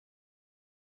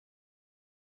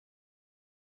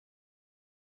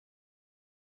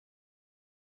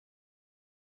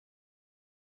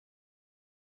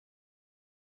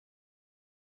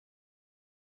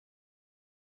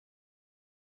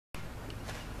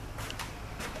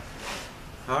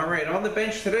All right, on the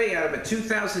bench today out of a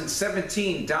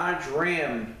 2017 Dodge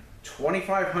Ram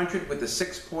 2500 with the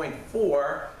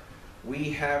 6.4,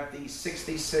 we have the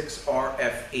 66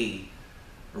 RFE,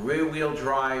 rear-wheel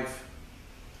drive,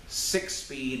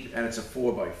 6-speed, and it's a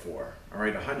 4x4. All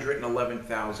right,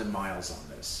 111,000 miles on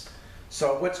this.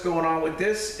 So what's going on with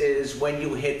this is when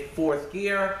you hit fourth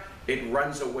gear, it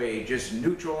runs away, just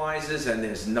neutralizes, and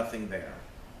there's nothing there.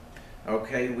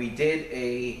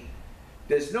 Okay,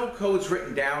 there's no codes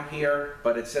written down here,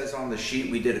 but it says on the sheet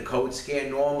we did a code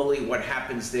scan. Normally what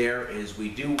happens there is we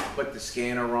do put the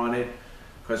scanner on it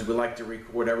because we like to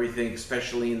record everything,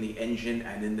 especially in the engine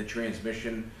and in the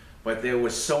transmission. But there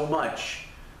was so much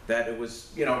that it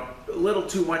was, a little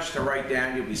too much to write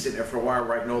down. You'll be sitting there for a while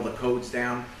writing all the codes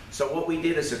down. So what we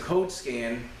did is a code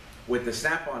scan with the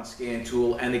snap-on scan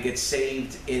tool, and it gets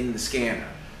saved in the scanner.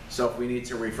 So if we need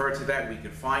to refer to that, we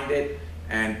could find it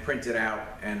and print it out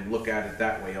and look at it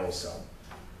that way also.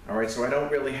 All right, so I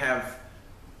don't really have,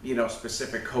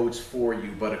 specific codes for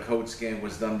you, but a code scan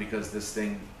was done because this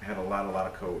thing had a lot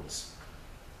of codes.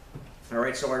 All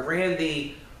right, so I ran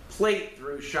the plate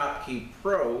through ShopKey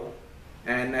Pro,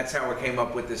 and that's how I came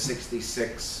up with the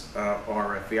 66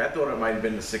 RFE. I thought it might have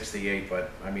been the 68, but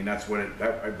I mean, that's what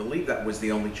I believe that was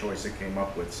the only choice it came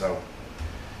up with, so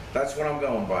that's what I'm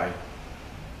going by.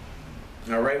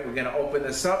 All right, we're gonna open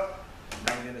this up.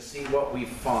 I'm going to see what we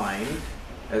find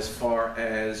as far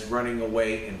as running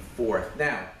away in fourth.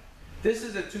 Now, this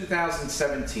is a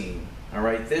 2017, all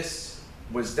right? This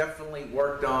was definitely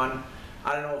worked on.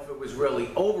 I don't know if it was really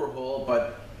overhauled,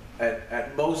 but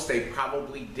at most they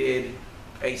probably did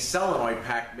a solenoid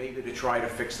pack maybe to try to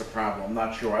fix the problem. I'm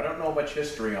not sure. I don't know much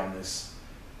history on this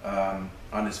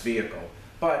vehicle.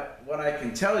 But what I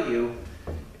can tell you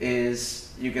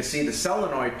is you can see the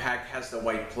solenoid pack has the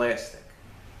white plastic.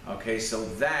 Okay, so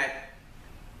that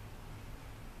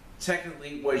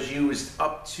technically was used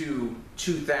up to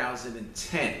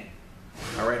 2010.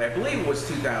 All right, I believe it was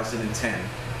 2010.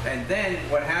 And then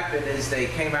what happened is they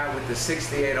came out with the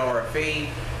 68 RFE,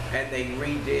 and they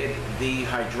redid the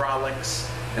hydraulics,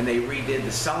 and they redid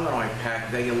the solenoid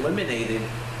pack. They eliminated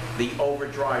the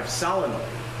overdrive solenoid.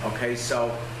 Okay,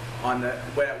 so on that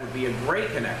would be a gray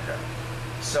connector.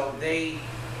 So they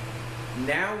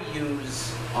now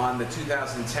use on the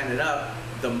 2010 and up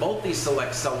the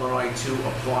multi-select solenoid to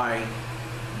apply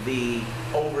the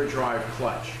overdrive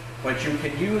clutch. But you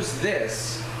can use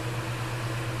this,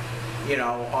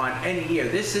 on any year.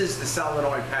 This is the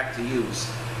solenoid pack to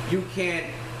use. You can't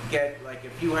get, like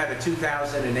if you had a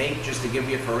 2008, just to give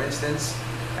you for instance,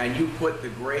 and you put the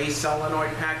gray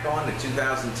solenoid pack on, the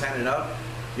 2010 and up,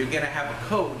 you're going to have a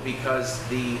code because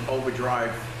the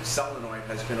overdrive solenoid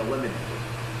has been eliminated.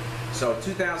 So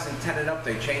 2010 and up,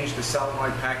 they changed the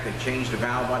solenoid pack, they changed the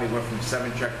valve body, went from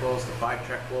 7 check pulls to 5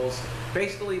 check pulls,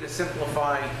 basically to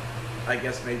simplify, I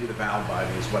guess maybe the valve body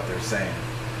is what they're saying.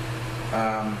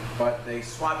 But they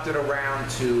swapped it around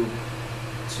to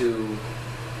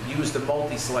use the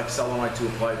multi-select solenoid to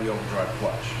apply the overdrive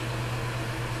clutch.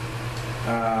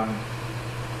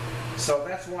 So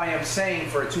that's why I'm saying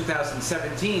for a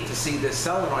 2017 to see this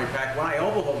solenoid pack, when I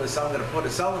overhaul this, I'm going to put a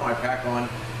solenoid pack on.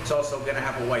 It's also going to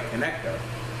have a white connector.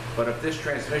 But if this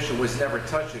transmission was never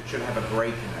touched, it should have a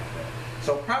gray connector.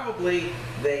 So probably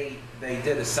they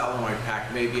did a solenoid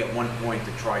pack maybe at one point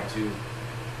to try to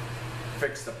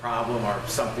fix the problem or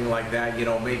something like that.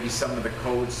 Maybe some of the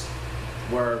codes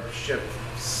were shipped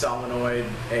solenoid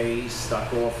A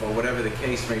stuck off or whatever the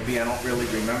case may be. I don't really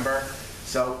remember.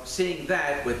 So seeing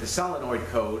that with the solenoid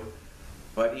code,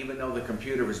 but even though the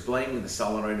computer is blaming the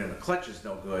solenoid and the clutch is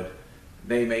no good,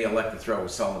 they may elect to throw a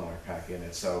solenoid pack in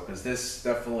it. So, because this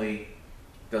definitely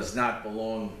does not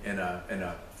belong in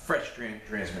a fresh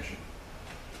transmission.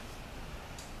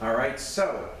 All right,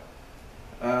 so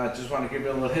just want to give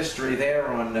you a little history there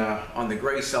on the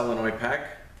gray solenoid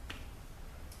pack.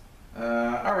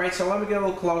 All right, so let me get a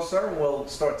little closer. We'll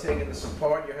start taking this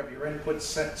apart. You have your input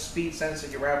speed sensor,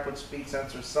 your output speed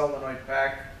sensor, solenoid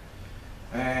pack.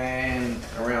 And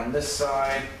around this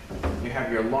side, you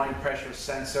have your line pressure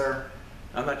sensor.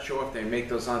 I'm not sure if they make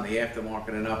those on the aftermarket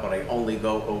or not, but I only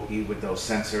go OE with those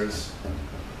sensors.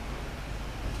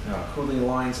 Cooling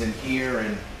lines in here,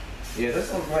 and yeah, it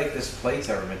doesn't look like this plate's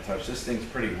ever been touched. This thing's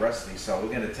pretty rusty, so we're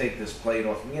going to take this plate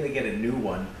off. I'm going to get a new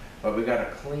one, but we got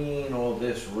to clean all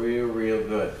this real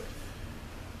good.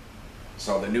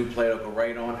 So the new plate will go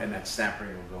right on, and that snap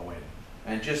ring will go in.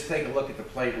 And just take a look at the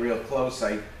plate real close.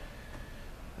 I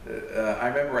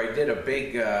remember I did a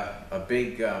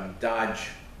big Dodge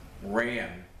Ram,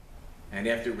 and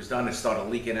after it was done, it started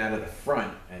leaking out of the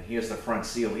front, and here's the front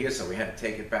seal here, so we had to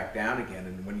take it back down again.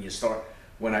 And when you start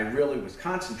when I really was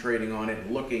concentrating on it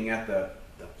and looking at the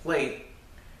plate,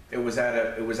 it was out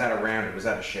of round, it was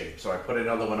out of shape. So I put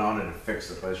another one on it and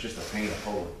fixed it, but it's just a pain to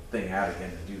pull the thing out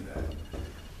again to do that.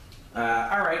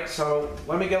 All right, so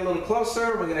let me get a little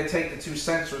closer. We're gonna take the two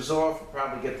sensors off, we'll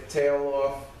probably get the tail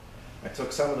off. I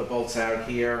took some of the bolts out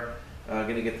here. I'm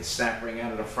gonna get the snap ring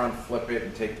out of the front, flip it,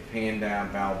 and take the pan down,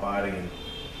 valve body,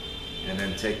 and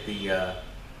then take the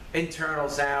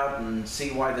internals out and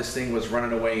see why this thing was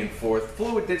running away and forth.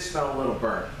 Fluid did smell a little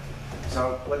burnt.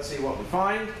 So let's see what we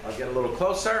find. I'll get a little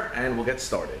closer and we'll get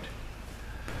started.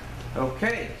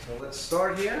 Okay, so let's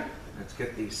start here. Let's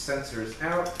get these sensors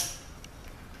out.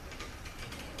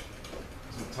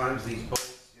 Sometimes these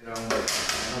bolts, you know, they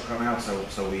don't come out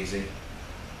so easy.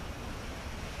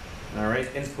 All right,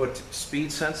 input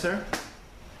speed sensor.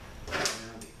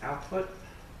 And the output.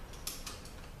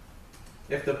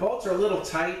 If the bolts are a little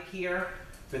tight here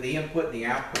for the input and the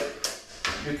output,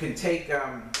 you can take,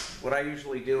 what I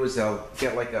usually do is I'll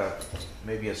get like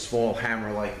maybe a small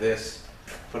hammer like this,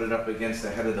 put it up against the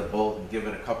head of the bolt and give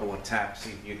it a couple of taps,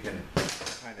 see if you can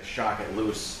kind of shock it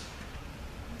loose.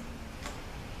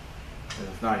 And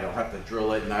if not, you'll have to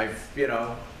drill it, and I've, you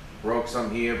know, broke some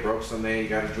here, broke some there, you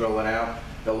got to drill it out.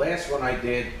 The last one I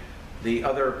did, the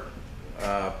other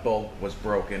bolt was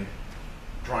broken.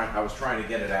 I was trying to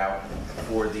get it out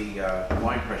for the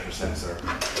line pressure sensor,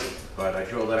 but I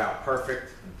drilled it out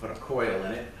perfect and put a coil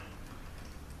in it,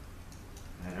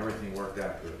 and everything worked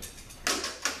out good.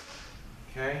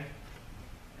 Okay,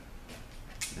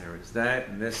 there is that,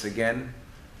 and this again,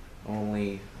 I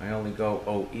only go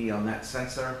OE on that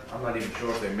sensor. I'm not even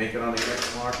sure if they make it on the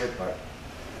US market, but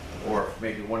or if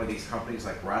maybe one of these companies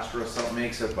like Rostra or something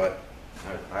makes it, but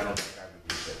I don't think I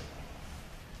would use it.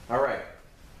 All right.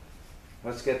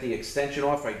 Let's get the extension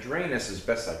off. I drain this as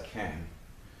best I can.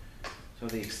 So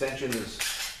the extension is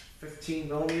 15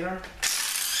 millimeter.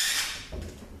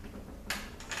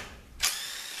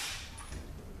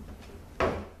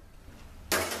 Let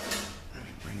me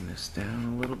bring this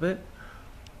down a little bit.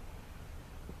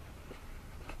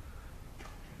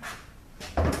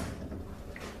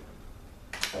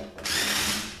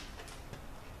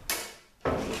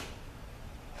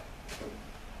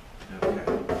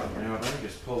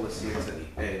 Pull this here to the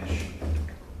edge.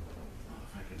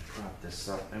 If I can prop this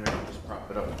up, maybe I'll just prop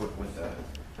it up with a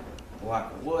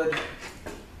block of wood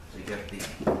so you get the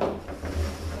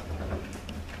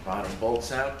bottom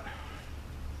bolts out.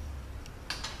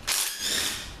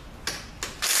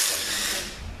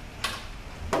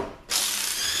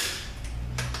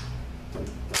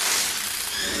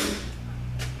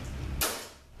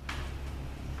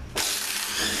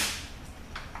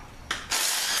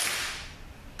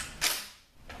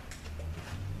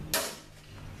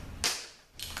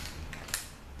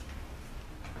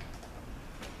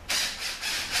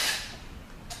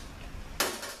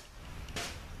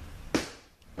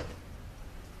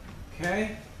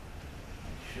 Okay,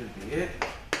 should be it.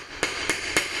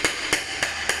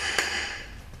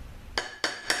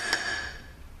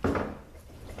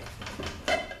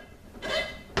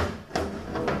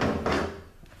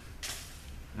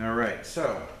 All right,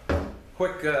 so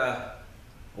quick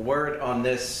word on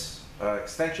this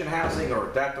extension housing or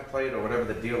adapter plate or whatever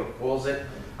the dealer calls it.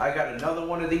 I got another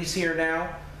one of these here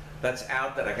now that's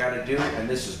out that I got to do, and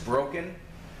this is broken.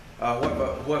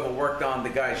 Whoever worked on the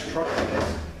guy's truck for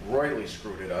this royally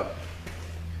screwed it up,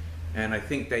 and I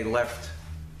think they left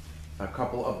a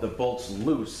couple of the bolts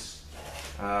loose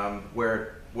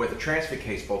where the transfer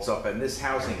case bolts up, and this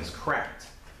housing is cracked,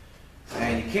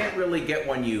 and you can't really get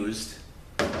one used.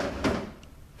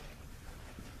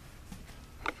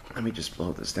 Let me just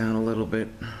blow this down a little bit.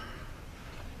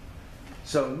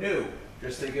 So new,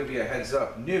 just to give you a heads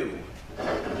up, new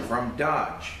from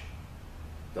Dodge,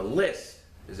 the list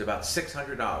is about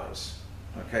 $600.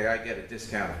 Okay, I get a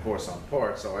discount, of course, on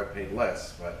parts, so I paid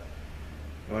less, but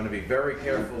you want to be very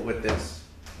careful with this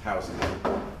housing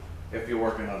if you're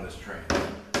working on this train.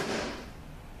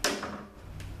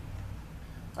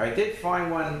 I did find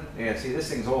one, yeah, see, this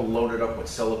thing's all loaded up with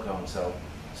silicone, so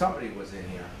somebody was in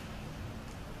here.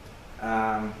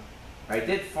 I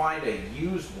did find a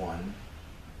used one,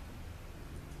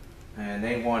 and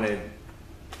they wanted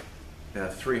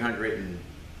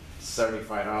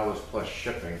 $375 plus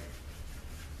shipping.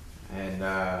 And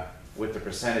with the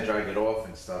percentage I get off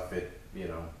and stuff, it, you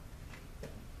know,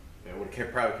 it would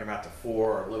probably come out to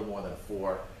 4 or a little more than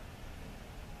 4.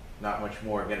 Not much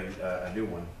more getting a new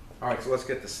one. All right, so let's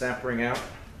get the snap ring out.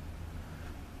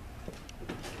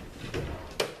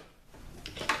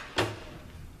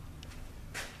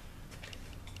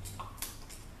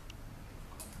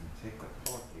 Take the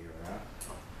port gear out.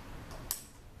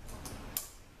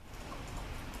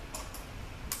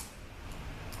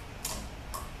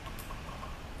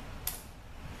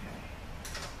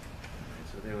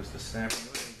 goes the snap.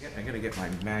 I gotta get my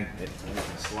magnet so we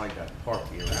can slide that part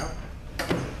gear out.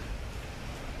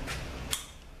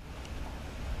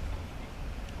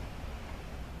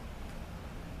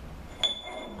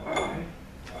 Okay.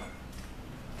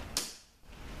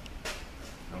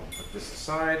 I'll put this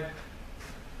aside.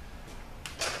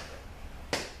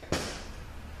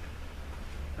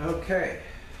 Okay.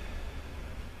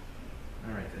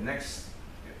 All right, the next,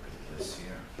 get rid of this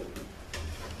here.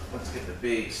 Let's get the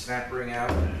big snap ring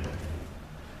out. I'm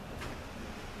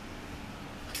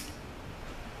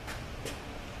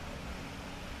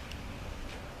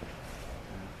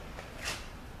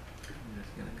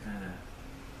just gonna kind of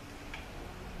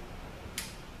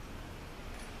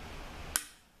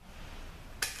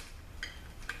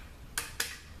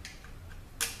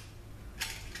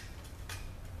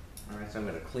so I'm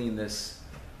going to clean this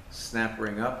snap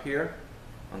ring up here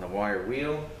on the wire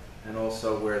wheel, and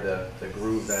also where the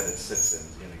groove that it sits in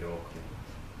is going to go clean.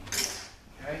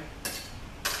 Okay.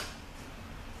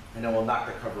 And then we'll knock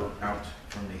the cover out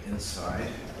from the inside.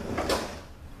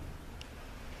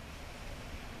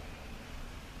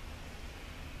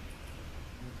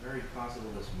 It's very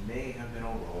possible this may have been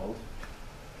overhauled,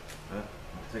 but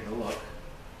I'll take a look.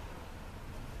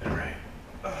 All right.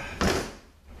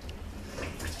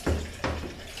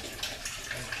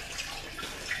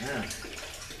 Yeah.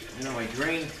 You know,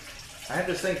 I had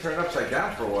this thing turned upside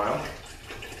down for a while,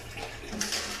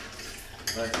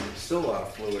 but there's still a lot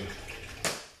of fluid.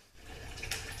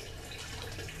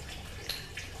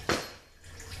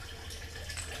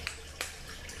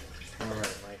 All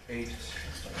right, my 8mm.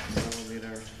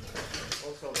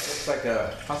 Also, looks like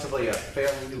possibly a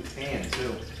fairly new pan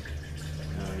too.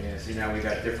 Oh yeah, see now we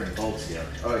got different bolts here.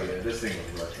 Oh yeah, this thing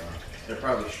was worked on. They're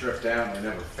probably stripped down and they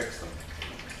never fixed them.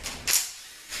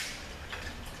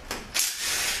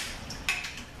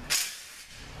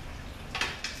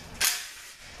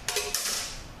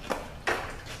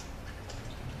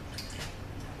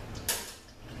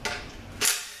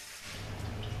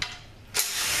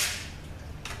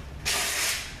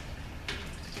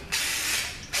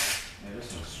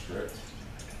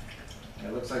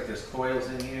 It looks like there's coils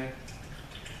in here.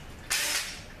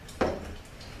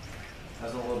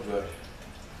 Doesn't look good.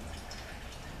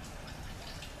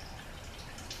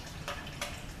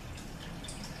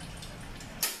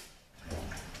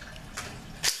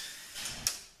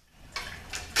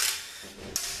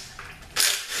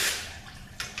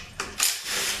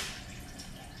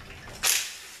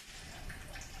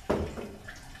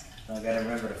 I gotta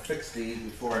remember to fix these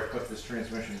before I put this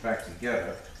transmission back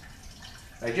together.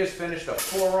 I just finished a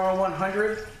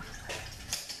 4R100.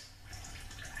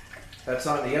 That's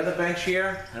on the other bench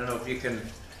here. I don't know if you can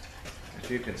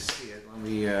see it. Let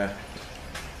me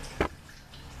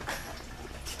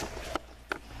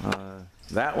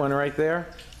that one right there.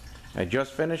 I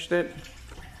just finished it.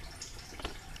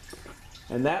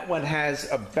 And that one has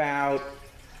about,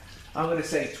 I'm going to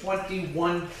say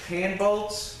 21 pan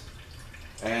bolts,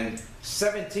 and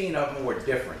 17 of them were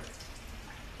different.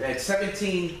 They had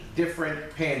 17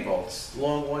 different pan bolts,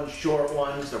 long ones, short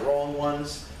ones, the wrong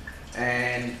ones,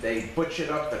 and they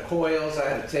butchered up the coils. I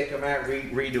had to take them out,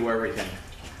 redo everything.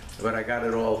 But I got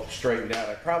it all straightened out.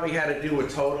 I probably had to do a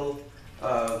total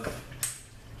of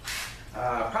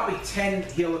probably 10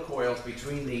 helicoils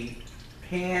between the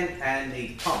pan and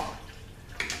the pump.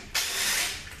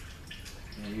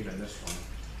 And even this one.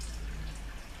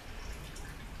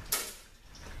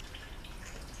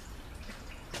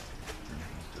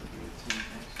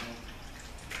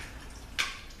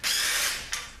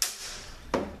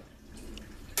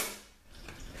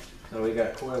 So we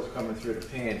got coils coming through the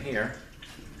pan here.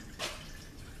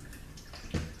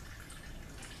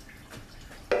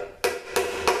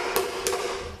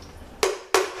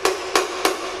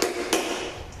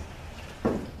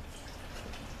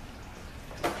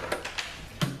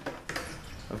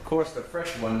 Of course, the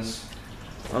fresh ones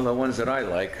are the ones that I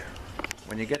like.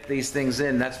 When you get these things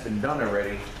in, that's been done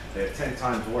already, they're 10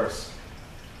 times worse.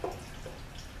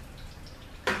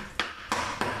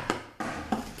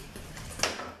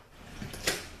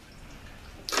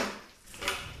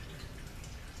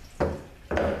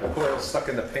 Stuck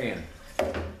in the pan.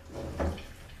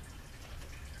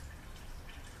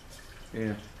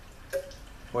 Yeah.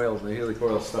 Coil, the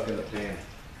helicoil stuck in the pan.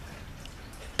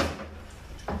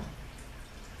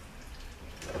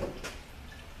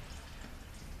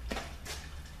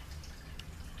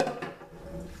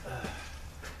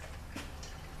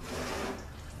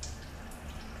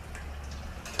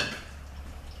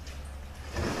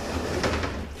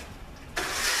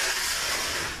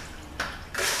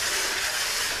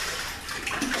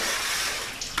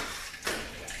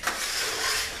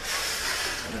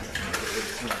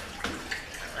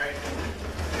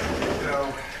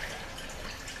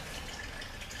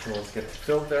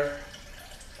 filter.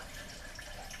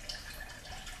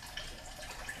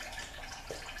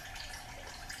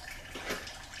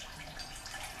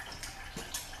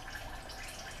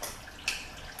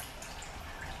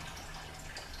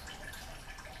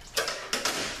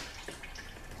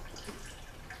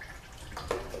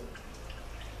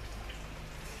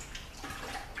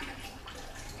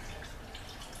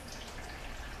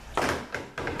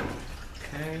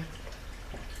 Okay.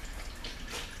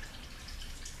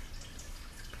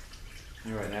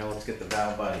 All right, now let's get the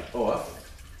valve body off.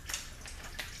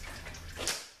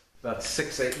 About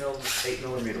 8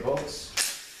 millimeter bolts.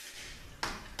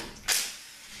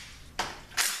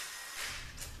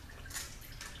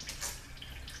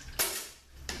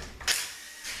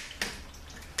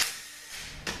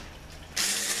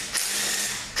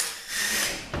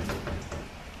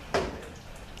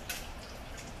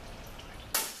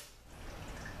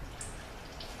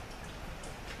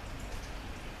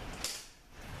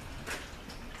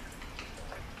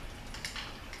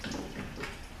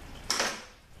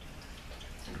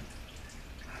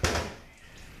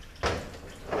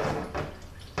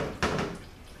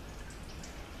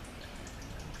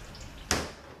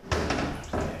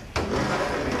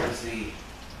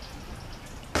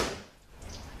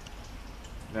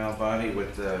 Valve body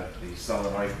with the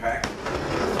solenoid pack.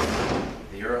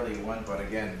 The early one, but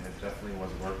again, it definitely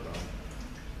wasn't worked on.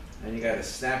 And you got a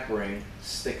snap ring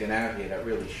sticking out here that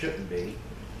really shouldn't be,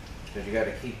 because you got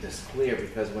to keep this clear,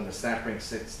 because when the snap ring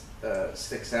sticks out,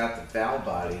 the valve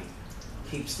body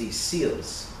keeps these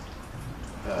seals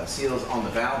on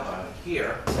the valve body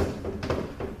here.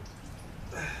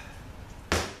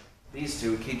 These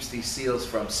two keeps these seals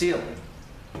from sealing.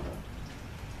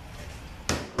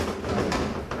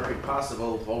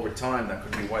 Possible over time that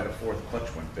could be why the fourth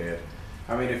clutch went bad.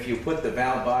 I mean, if you put the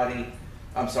valve body,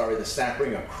 the snap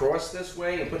ring across this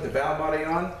way and put the valve body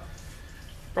on,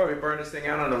 probably burn this thing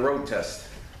out on the road test.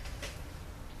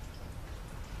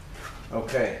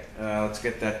 Okay, let's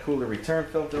get that cooler return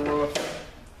filter off.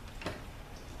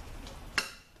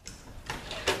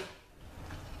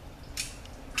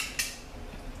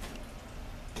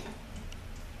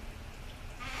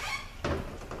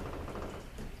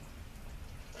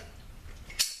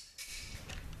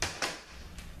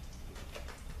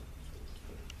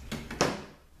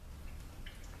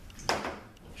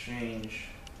 Change.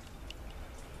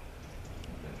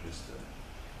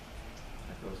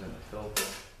 That goes in the filter.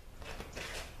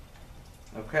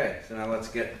 Okay, so now let's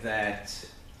get that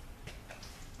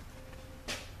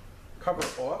cover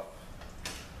off.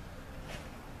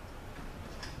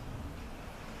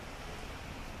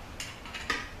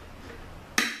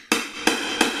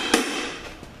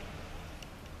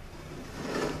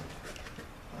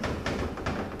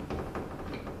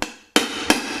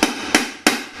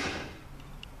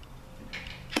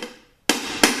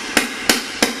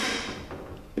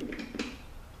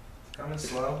 Coming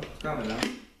slow, it's coming now.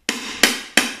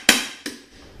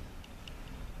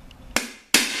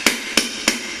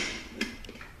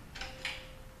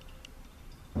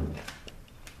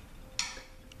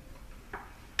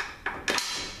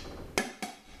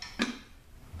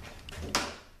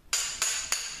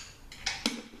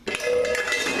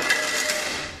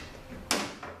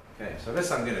 Okay, so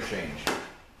this I'm going to change.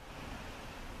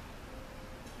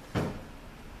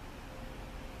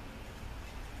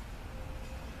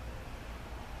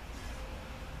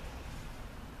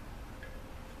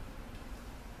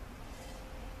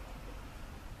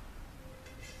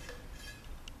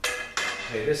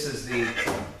 Okay, this is the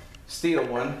steel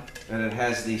one, and it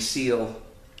has the seal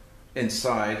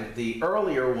inside. The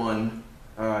earlier one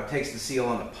takes the seal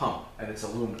on the pump, and it's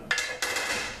aluminum.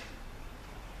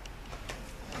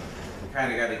 You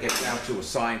kind of got to get down to a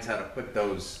science how to put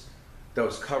those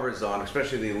covers on,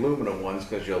 especially the aluminum ones,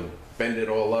 because you'll bend it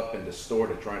all up and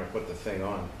distort it trying to put the thing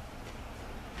on.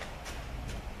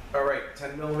 All right,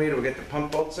 10 millimeter, we'll get the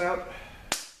pump bolts out.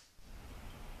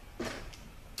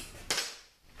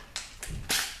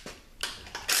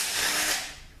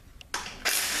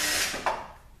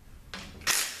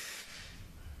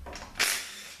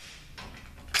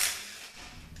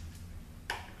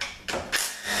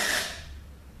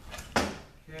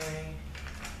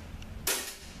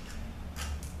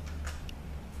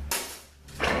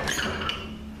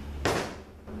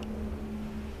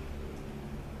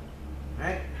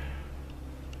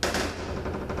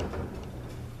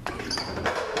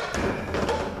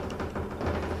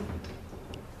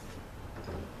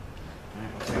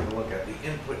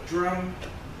 Input drum.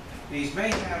 These may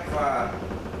have,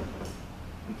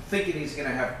 I'm thinking he's going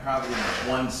to have probably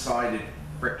one-sided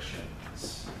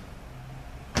frictions.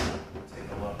 Take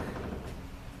a look.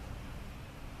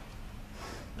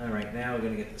 All right, now we're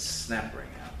gonna get the snap ring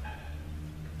out.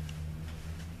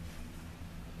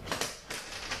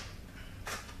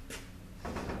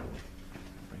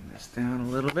 Bring this down a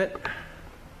little bit.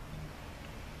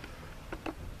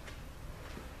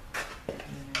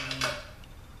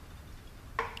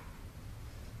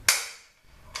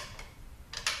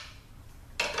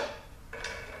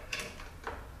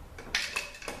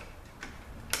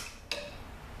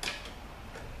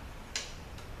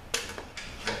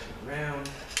 Around.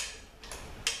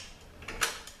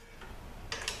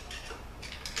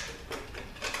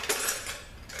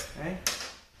 Okay,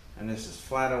 and this is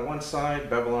flat on one side,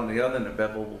 bevel on the other, and the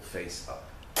bevel will face up.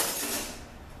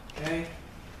 Okay.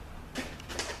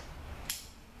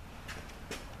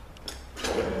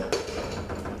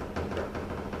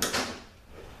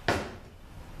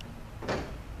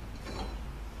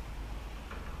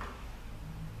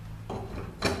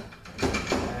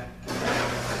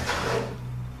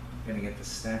 Gonna get the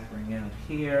snap ring out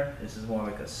here. This is more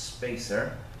like a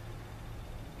spacer.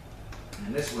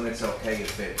 And this one, it's okay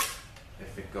if it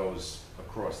goes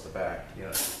across the back, you know,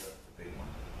 that's the big one.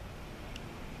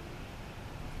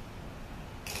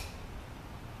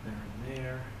 There and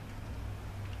there.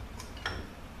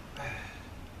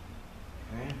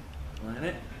 Okay, line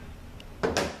it.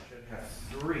 Should have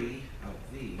 3 of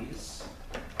these.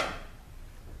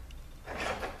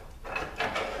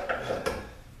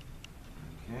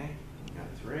 Okay, got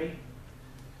 3.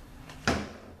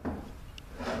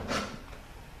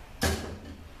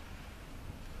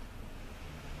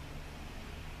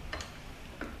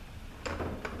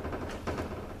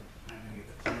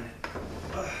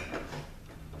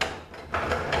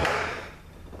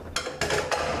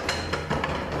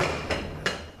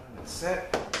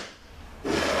 Set.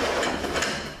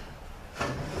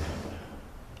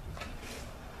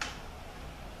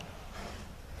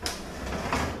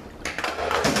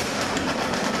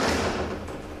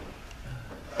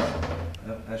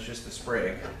 Nope, that's just the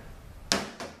sprig. I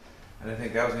didn't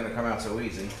think that was going to come out so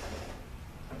easy.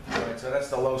 All right, so that's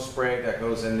the low sprig that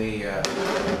goes in the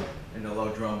low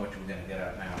drum, which we're going to get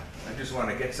out now. I just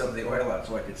want to get some of the oil out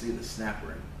so I can see the snap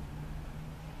ring.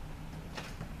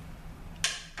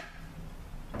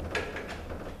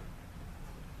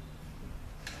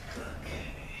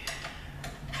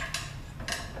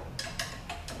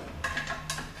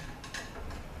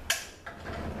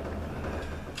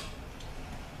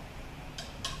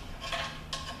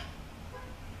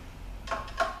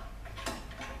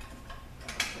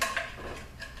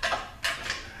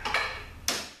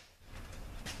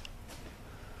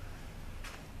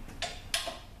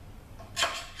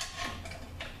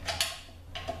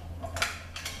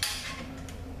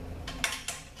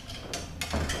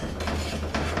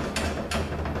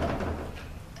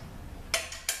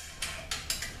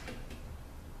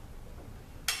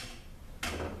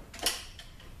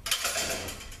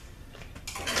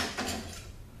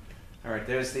 All right,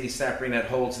 there's the snap ring that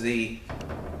holds the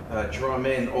drum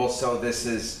in. Also, this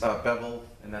is bevel,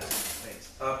 and that's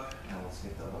face up. Now let's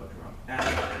get the low drum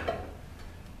out.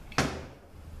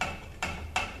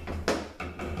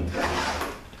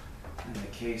 And the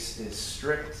case is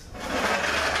stripped.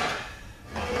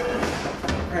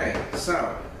 Okay,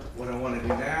 so what I want to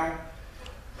do now,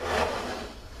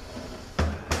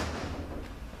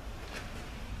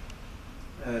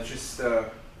 just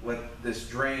let this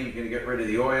drain. You're going to get rid of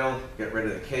the oil, get rid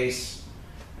of the case,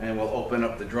 and we'll open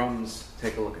up the drums,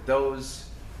 take a look at those,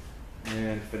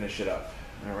 and finish it up.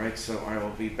 All right, so I will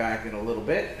be back in a little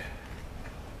bit,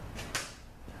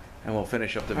 and we'll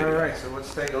finish up the video. All right, so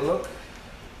let's take a look.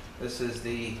 This is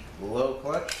the low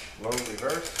clutch, low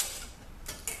reverse.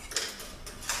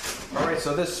 All right,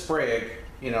 so this sprig,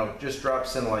 you know, just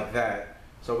drops in like that.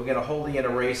 So we're going to hold the inner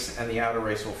race, and the outer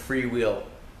race will freewheel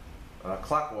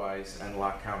clockwise and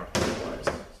lock counterclockwise.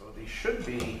 So these should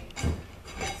be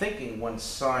thinking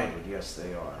one-sided. Yes,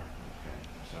 they are. Okay,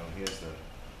 so here's the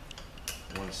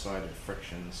one-sided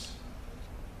frictions.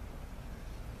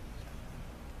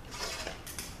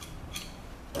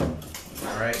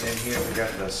 All right, and here we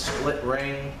got the split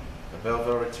ring, the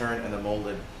Belleville return, and the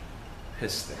molded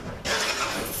piston. Okay,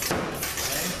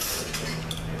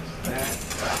 here's that.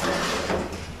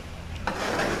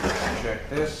 Check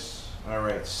this. All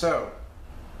right, so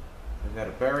we've got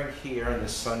a bearing here in the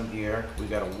sun gear. We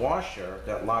got a washer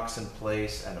that locks in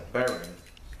place and a bearing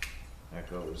that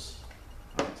goes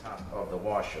on top of the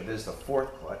washer. This is the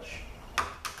 4th clutch.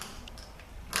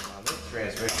 And on this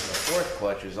transmission, the 4th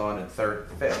clutch is on in 3rd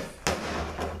and 5th.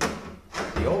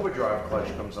 The overdrive clutch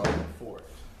comes on in 4th.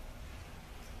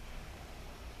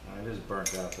 It is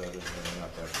burnt out though. This is really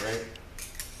not that great.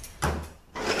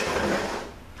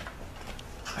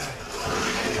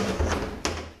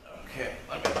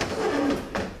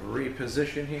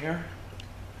 reposition here.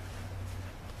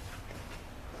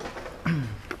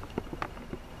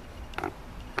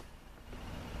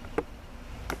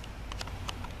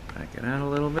 Back it out a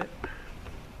little bit.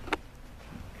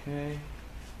 Okay.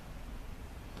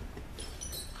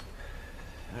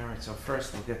 All right, so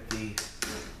first we'll get the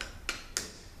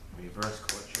reverse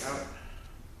clutch out.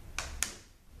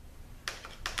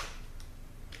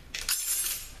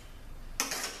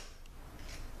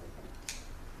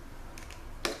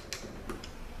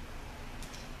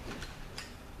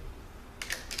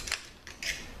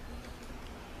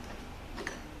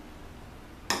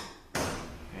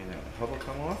 Will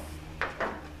come off.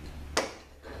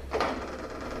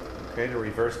 Okay, the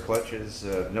reverse clutch is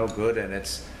no good, and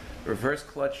its reverse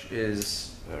clutch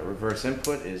is reverse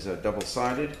input is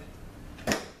double-sided.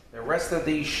 The rest of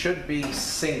these should be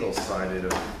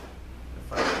single-sided.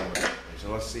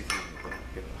 So let's see if we can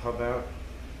get the hub out.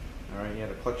 All right, yeah,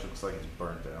 the clutch looks like it's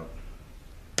burnt out.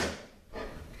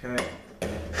 Okay.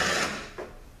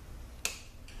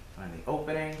 Find the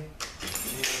opening.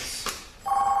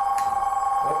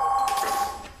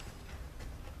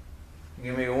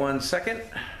 Give me 1 second.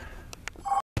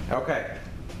 Okay.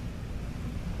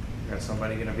 Got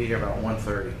somebody gonna be here about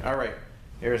 1:30. All right,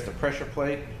 here's the pressure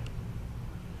plate.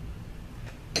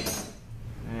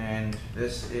 And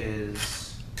this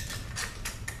is,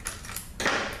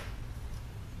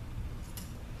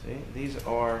 see, these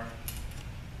are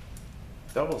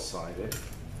double-sided.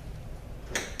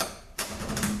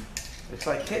 It's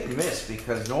like hit and miss,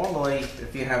 because normally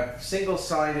if you have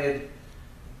single-sided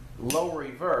low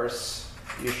reverse,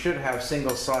 you should have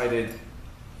single-sided,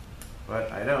 but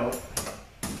I don't.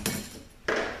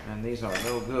 And these are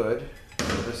no good.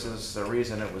 So this is the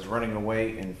reason it was running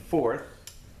away in fourth.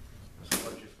 This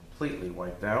clutch is completely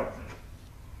wiped out.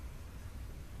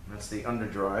 That's the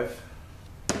underdrive.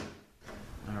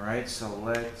 All right, so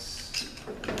let's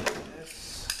do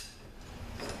this.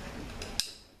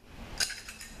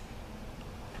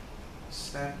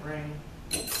 Snap ring.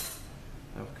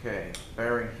 Okay,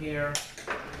 bearing here.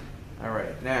 All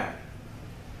right, now,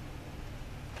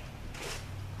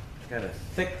 got a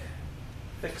thick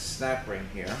snap ring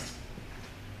here.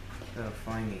 Gotta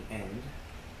find the end.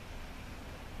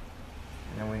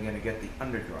 And then we're gonna get the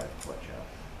underdrive clutch out.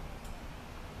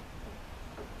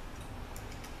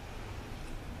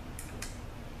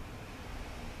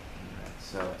 All right,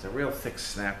 so it's a real thick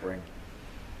snap ring.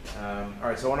 All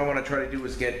right, so what I wanna try to do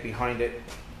is get behind it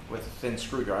with a thin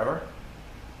screwdriver.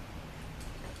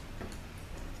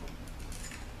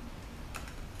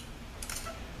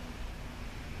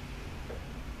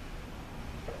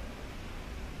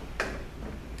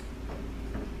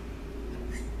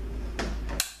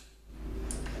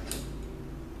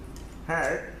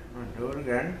 Alright, I'll do it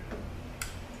again.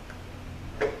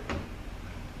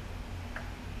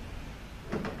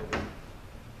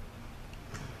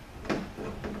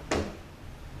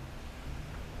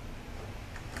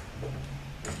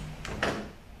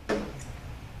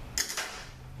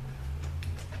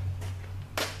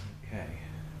 Okay.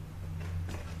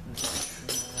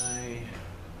 Let's try.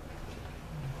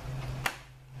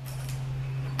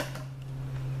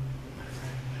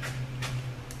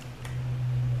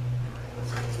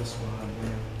 This one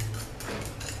here.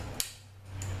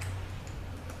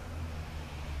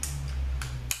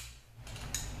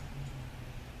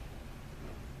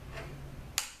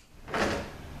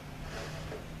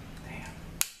 Damn.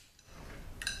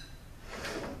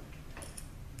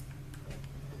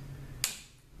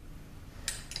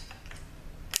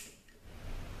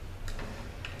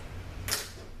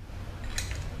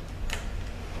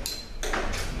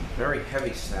 Very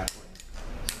heavy snap ring.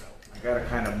 I gotta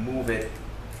kind of move it.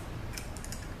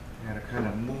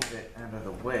 Out of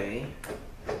the way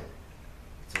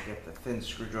to get the thin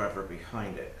screwdriver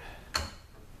behind it.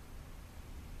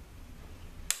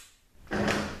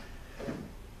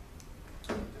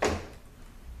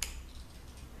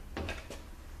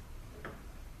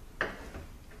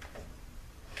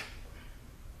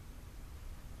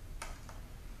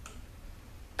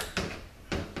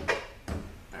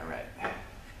 All right.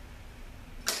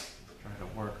 Try to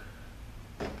work.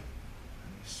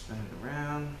 Spin it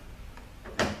around.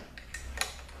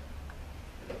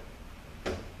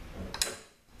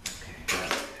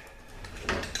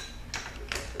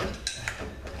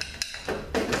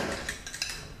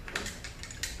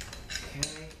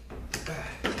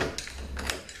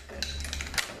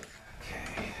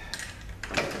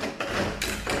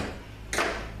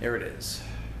 There it is.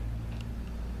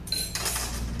 Okay.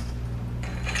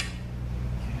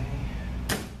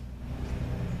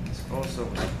 This also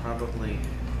was probably,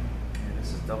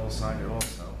 this is double-sided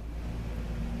also.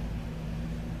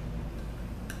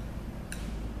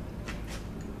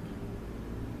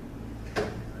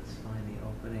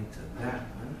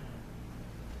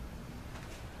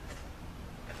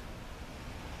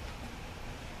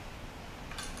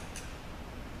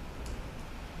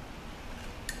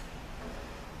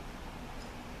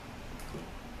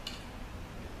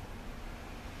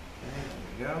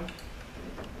 down.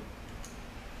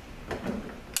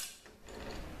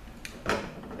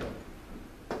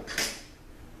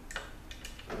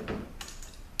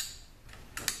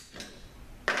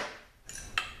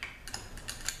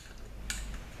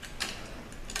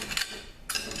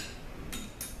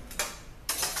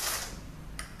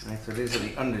 Alright, so these are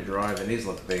the underdrive, and these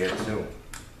look bigger too.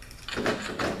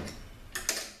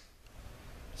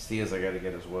 Steers I gotta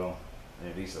get as well.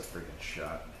 Yeah, these are freaking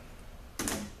shot.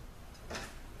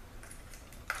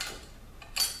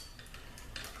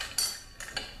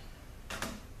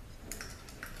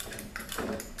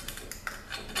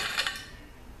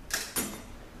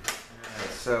 Alright,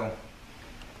 so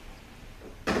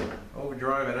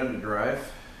overdrive and underdrive.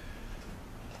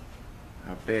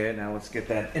 Not bad. Now let's get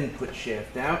that input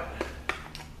shaft out.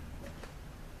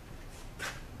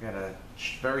 Got a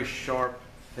very sharp,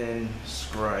 thin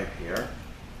scribe here.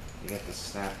 You get the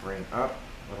snap ring up,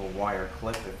 little wire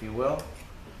clip, if you will.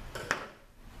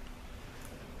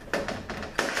 And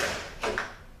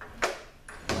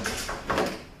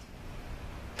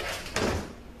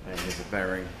there's a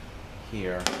bearing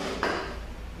here.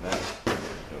 That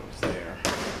goes there.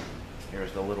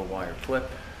 Here's the little wire clip.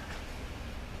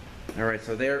 All right,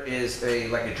 so there is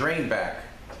like a drain back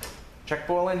check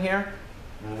ball in here,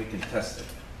 and we can test it.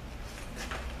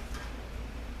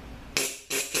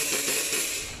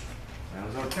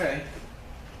 Sounds okay.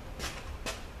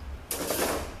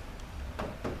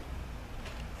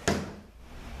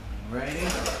 Ready?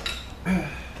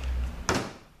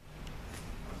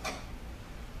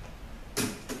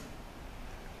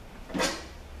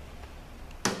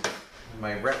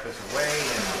 My rep is away,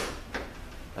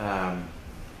 and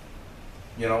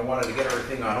you know, wanted to get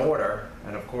everything on order,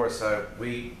 and of course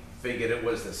we figured it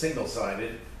was the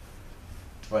single-sided,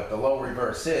 but the low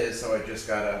reverse is, so I just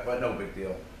gotta, but no big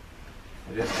deal.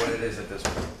 It is what it is at this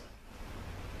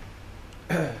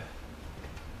point.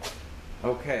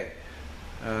 Okay,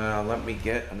 let me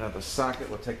get another socket.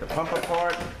 We'll take the pump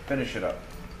apart, finish it up.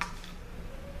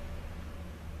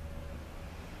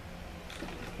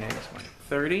 Okay, it's my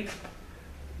 30.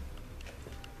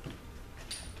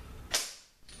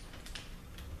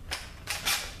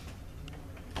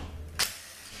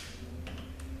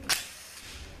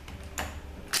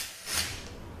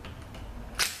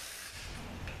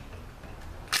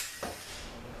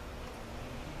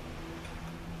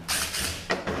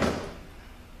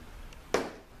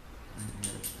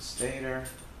 Stator.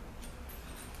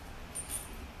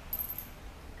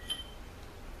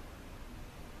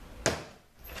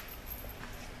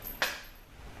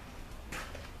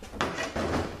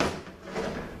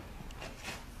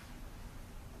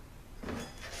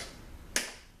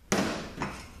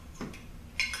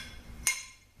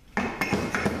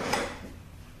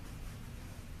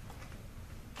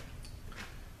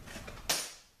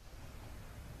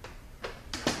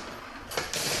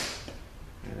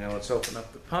 Now let's open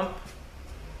up the pump,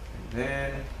 and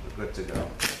then we're good to go.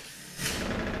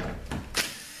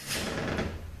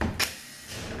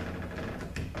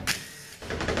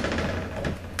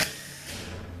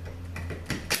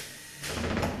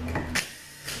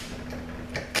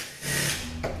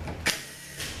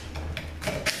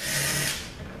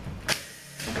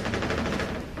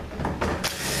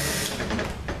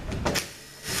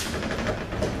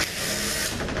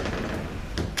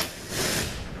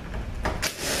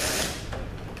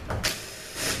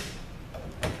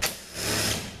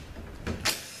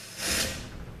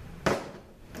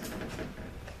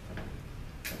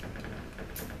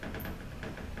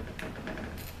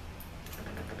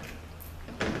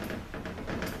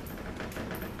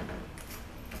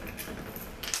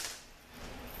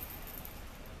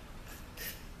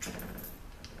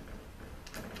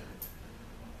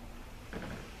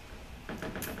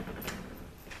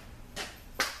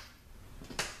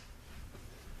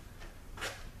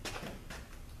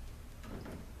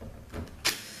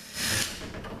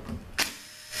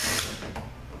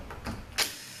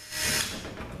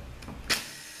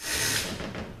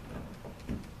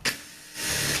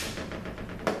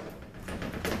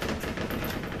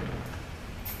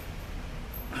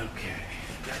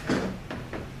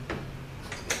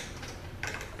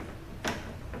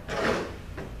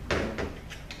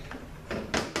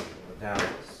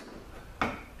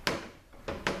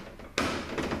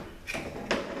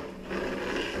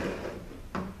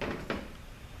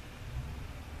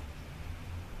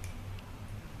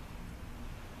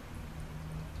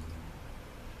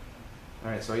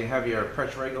 Alright, so you have your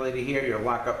pressure regulator here, your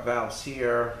lockup valves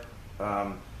here,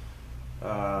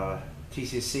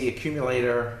 TCC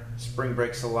accumulator, spring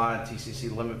breaks a lot,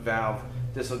 TCC limit valve.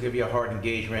 This will give you a hard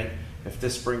engagement. If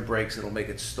this spring breaks, it'll make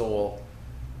it stall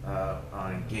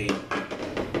on engagement.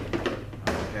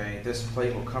 Okay, this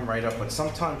plate will come right up, but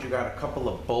sometimes you got a couple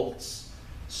of bolts,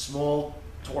 small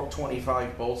torque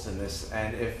 25 bolts in this,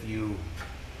 and if you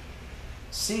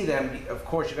see them, of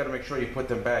course you got to make sure you put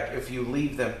them back. If you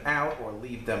leave them out or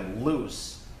leave them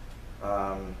loose,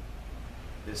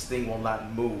 this thing will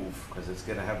not move because it's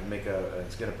going to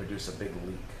it's going to produce a big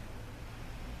leak.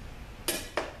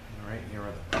 All right, here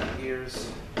are the pump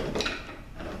gears.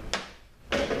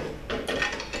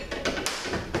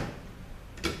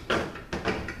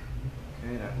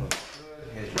 Okay, that looks good.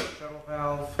 Here's your shuttle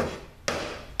valve.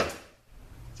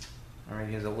 All right,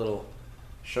 here's a little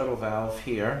shuttle valve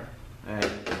here, and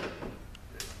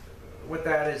what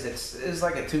that is, it's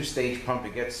like a two-stage pump.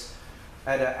 It gets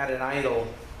at an idle.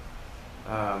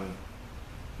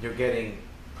 You're getting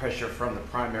pressure from the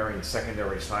primary and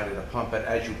secondary side of the pump, but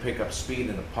as you pick up speed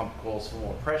and the pump calls for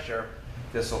more pressure,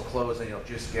 this will close and you'll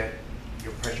just get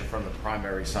your pressure from the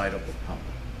primary side of the pump.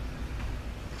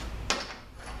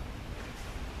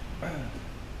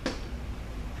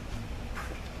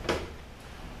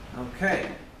 Okay.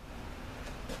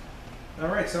 All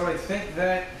right, so I think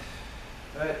that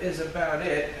is about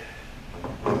it.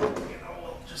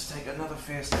 We'll just take another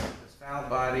fast look at this valve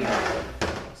body.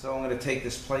 So I'm going to take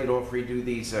this plate off, redo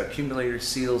these accumulator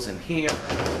seals in here.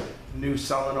 New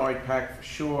solenoid pack for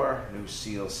sure. New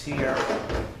seals here.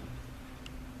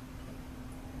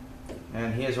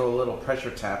 And here's all the little pressure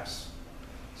taps.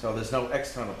 So there's no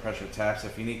external pressure taps.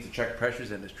 If you need to check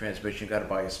pressures in this transmission, you got to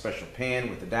buy a special pan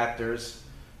with adapters,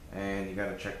 and you got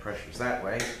to check pressures that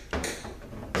way.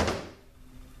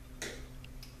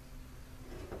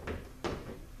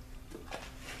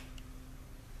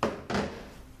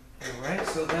 Alright,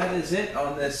 so that is it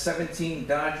on this 17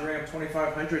 Dodge Ram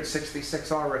 2500 66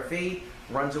 RFE.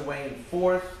 Runs away in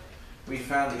fourth. We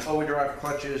found the overdrive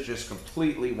clutches just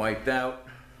completely wiped out.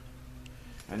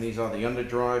 And these are the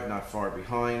underdrive, not far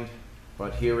behind.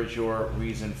 But here is your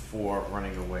reason for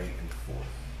running away in fourth.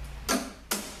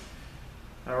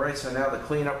 Alright, so now the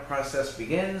cleanup process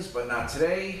begins, but not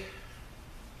today.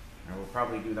 And we'll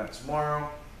probably do that tomorrow.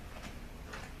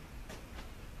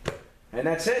 And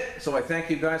that's it. So I thank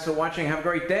you guys for watching. Have a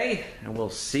great day, and we'll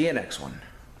see you next one.